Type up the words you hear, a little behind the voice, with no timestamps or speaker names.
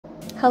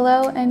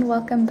Hello and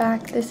welcome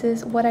back. This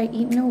is what I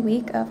eat in a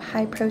week of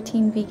high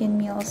protein vegan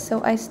meals.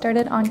 So I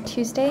started on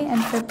Tuesday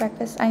and for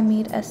breakfast I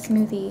made a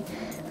smoothie.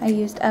 I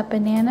used a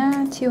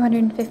banana,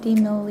 250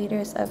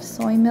 milliliters of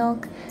soy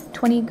milk,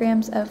 20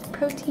 grams of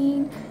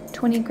protein,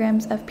 20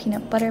 grams of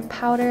peanut butter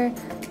powder,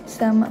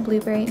 some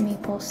blueberry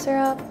maple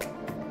syrup,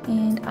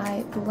 and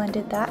I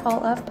blended that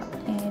all up,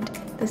 and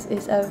this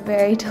is a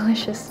very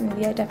delicious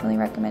smoothie. I definitely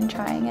recommend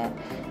trying it.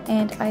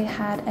 And I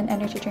had an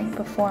energy drink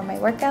before my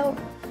workout.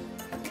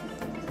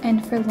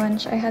 And for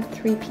lunch, I had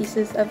 3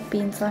 pieces of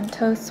beans on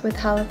toast with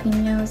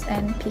jalapenos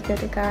and pico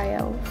de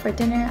gallo. For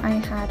dinner, I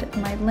had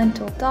my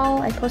lentil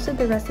dal. I posted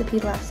the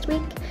recipe last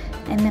week,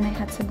 and then I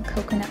had some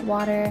coconut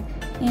water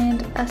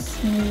and a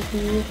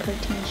smoothie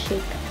protein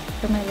shake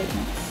for my late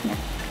night snack.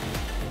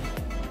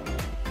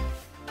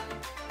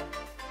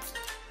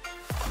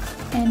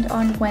 And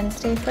on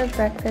Wednesday for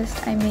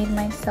breakfast, I made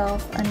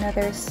myself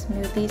another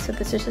smoothie. So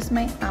this is just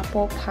my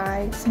apple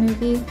pie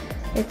smoothie.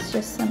 It's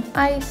just some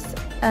ice,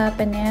 a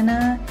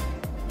banana,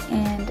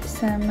 and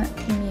some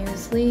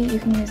muesli. You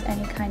can use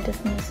any kind of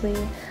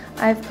muesli.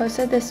 I've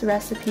posted this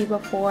recipe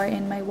before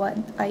in my what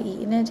I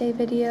eat in a day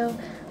video.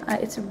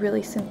 It's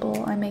really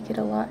simple. I make it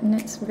a lot and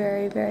it's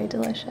very, very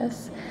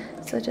delicious.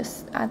 So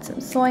just add some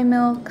soy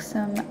milk,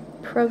 some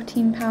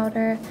protein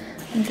powder,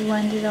 and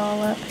blend it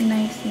all up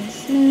nice and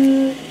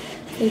smooth.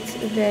 It's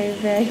very,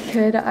 very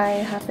good. I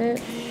have it,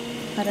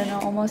 I don't know,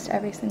 almost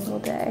every single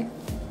day.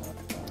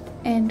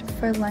 And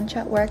for lunch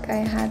at work, I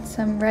had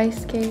some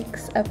rice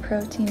cakes, a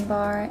protein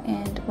bar,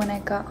 and when I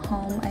got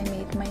home, I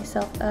made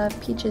myself a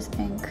peaches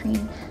and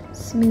cream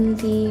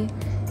smoothie.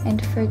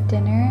 And for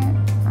dinner,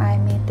 I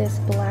made this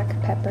black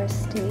pepper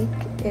steak.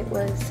 It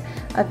was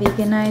a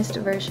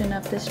veganized version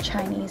of this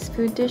Chinese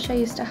food dish I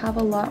used to have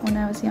a lot when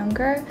I was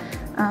younger.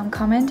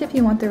 Comment if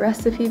you want the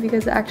recipe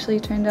because it actually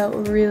turned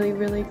out really,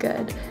 really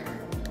good.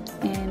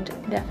 And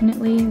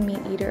definitely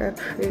meat eater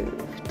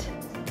approved.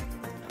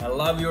 I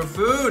love your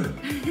food!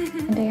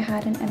 And I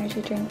had an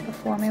energy drink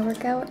before my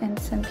workout and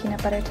some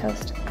peanut butter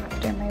toast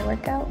after my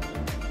workout.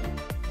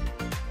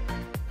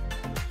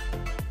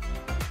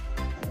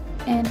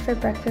 And for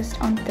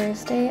breakfast on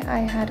Thursday, I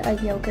had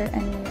a yogurt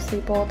and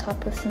muesli bowl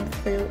topped with some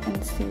fruit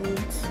and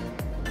seeds.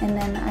 And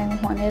then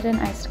I wanted an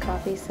iced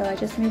coffee, so I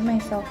just made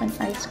myself an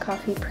iced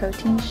coffee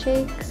protein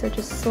shake. So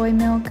just soy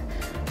milk,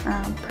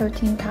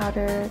 protein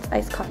powder, it's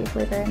iced coffee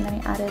flavor, and then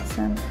I added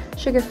some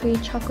sugar-free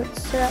chocolate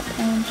syrup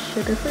and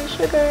sugar-free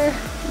sugar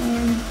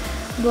and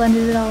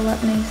blended it all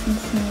up nice and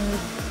smooth.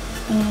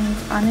 And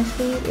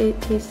honestly, it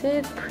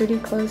tasted pretty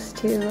close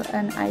to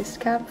an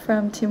iced cap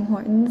from Tim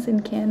Hortons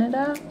in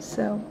Canada,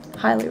 so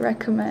highly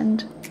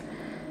recommend.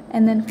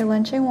 And then for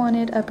lunch I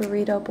wanted a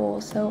burrito bowl,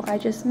 so I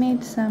just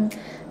made some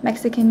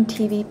Mexican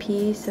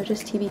TVP, so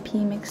just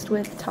TVP mixed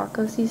with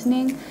taco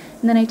seasoning.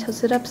 And then I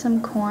toasted up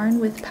some corn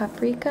with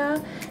paprika,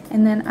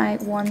 and then I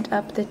warmed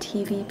up the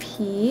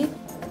TVP.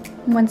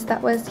 Once that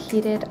was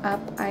heated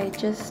up, I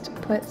just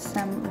put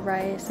some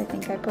rice. I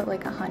think I put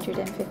like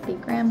 150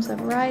 grams of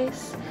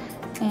rice,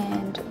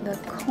 and the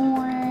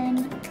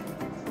corn,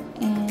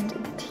 and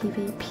the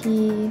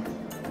TVP.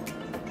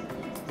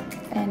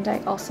 And I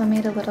also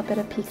made a little bit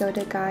of pico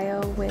de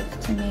gallo with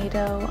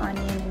tomato,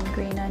 onion, and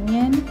green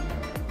onion.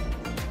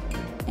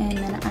 And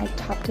then I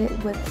topped it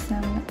with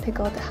some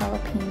pickled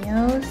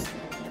jalapenos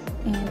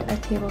and a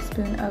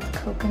tablespoon of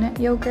coconut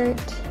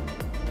yogurt.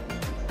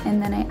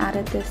 And then I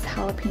added this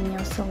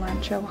jalapeno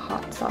cilantro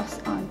hot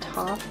sauce on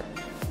top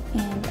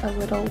and a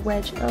little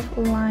wedge of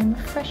lime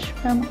fresh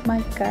from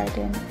my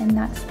garden. And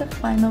that's the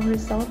final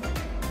result.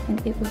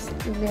 And it was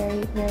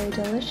very, very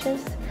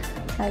delicious.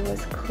 I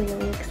was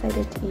clearly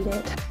excited to eat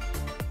it.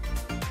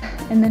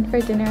 And then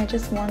for dinner, I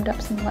just warmed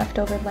up some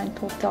leftover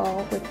lentil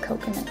dal with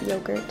coconut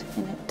yogurt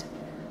in it.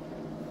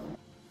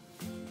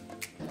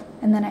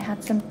 And then I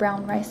had some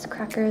brown rice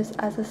crackers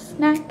as a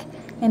snack,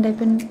 and I've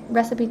been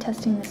recipe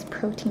testing this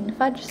protein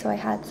fudge, so I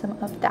had some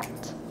of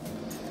that.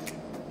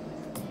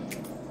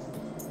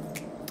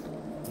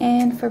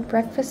 And for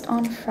breakfast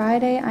on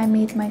Friday, I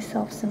made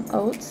myself some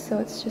oats, so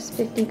it's just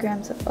 50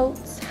 grams of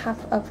oats, half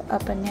of a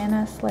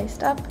banana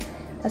sliced up,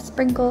 a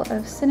sprinkle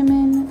of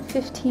cinnamon,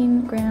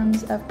 15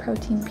 grams of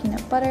protein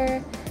peanut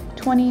butter,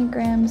 20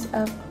 grams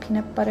of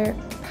peanut butter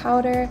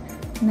powder,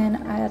 and then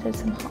I added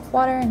some hot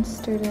water and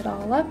stirred it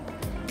all up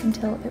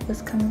until it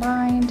was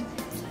combined.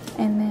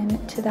 And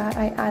then to that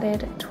I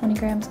added 20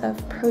 grams of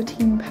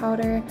protein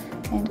powder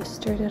and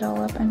stirred it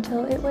all up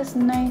until it was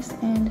nice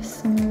and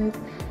smooth.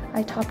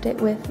 I topped it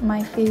with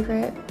my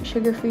favorite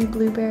sugar-free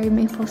blueberry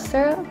maple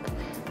syrup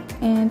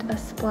and a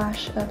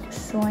splash of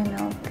soy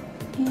milk.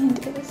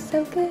 And it was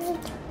so good.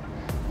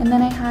 And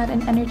then I had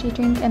an energy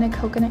drink and a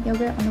coconut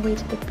yogurt on the way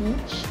to the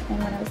beach,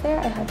 and when I was there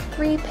I had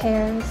 3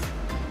 pairs.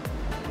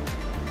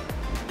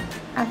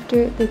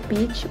 After the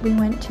beach we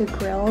went to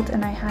Grilled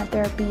and I had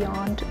their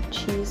Beyond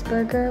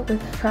cheeseburger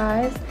with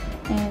fries,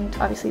 and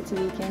obviously it's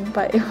vegan,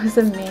 but it was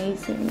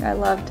amazing. I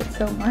loved it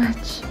so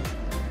much.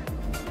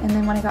 And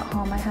then when I got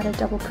home I had a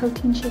double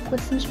protein shake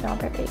with some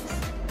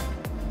strawberries.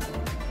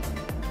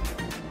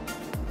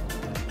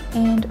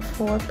 And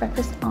for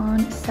breakfast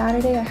on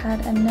Saturday, I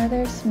had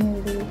another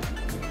smoothie.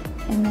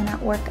 And then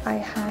at work, I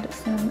had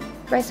some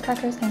rice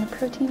crackers and a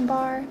protein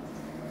bar.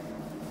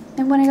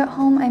 And when I got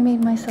home, I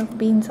made myself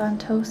beans on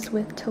toast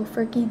with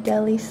Tofurky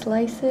deli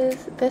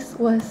slices. This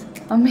was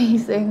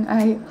amazing.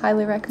 I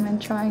highly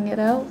recommend trying it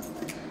out.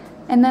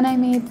 And then I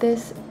made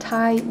this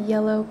Thai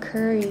yellow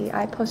curry.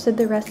 I posted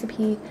the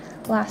recipe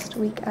last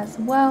week as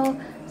well,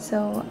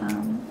 so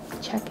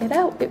check it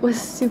out. It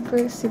was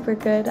super, super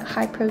good.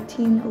 High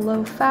protein,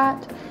 low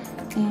fat,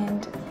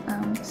 and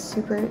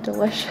super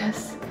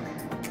delicious.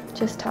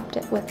 Just topped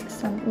it with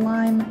some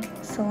lime,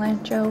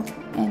 cilantro,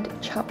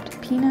 and chopped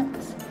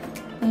peanuts,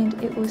 and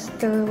it was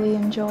thoroughly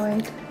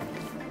enjoyed.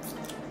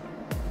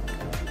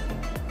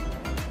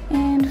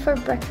 And for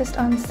breakfast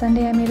on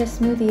Sunday, I made a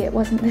smoothie. It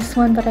wasn't this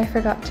one, but I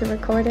forgot to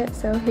record it,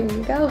 so here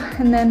you go.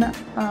 And then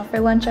for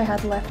lunch, I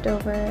had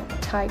leftover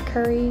Thai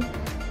curry.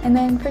 And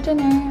then for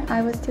dinner,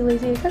 I was too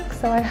lazy to cook,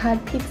 so I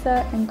had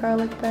pizza and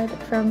garlic bread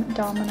from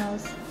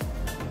Domino's.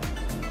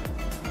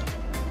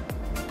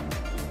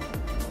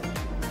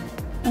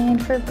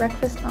 And for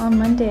breakfast on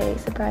Monday,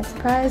 surprise,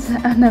 surprise,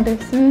 another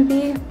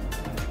smoothie.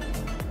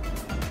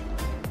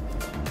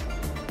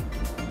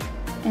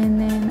 And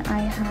then I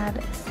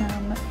had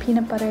some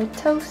peanut butter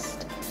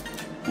toast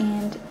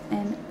and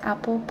an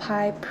apple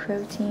pie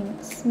protein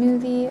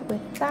smoothie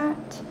with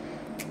that,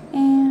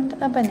 and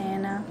a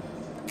banana.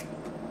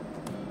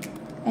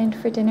 And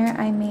for dinner,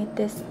 I made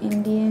this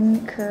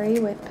Indian curry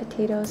with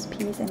potatoes,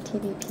 peas, and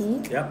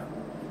TVP.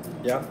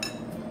 Yep.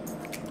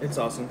 It's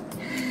awesome.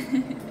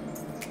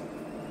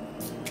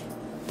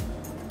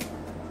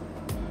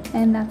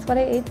 And that's what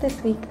I ate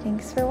this week.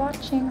 Thanks for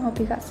watching. Hope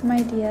you got some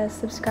ideas.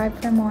 Subscribe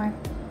for more.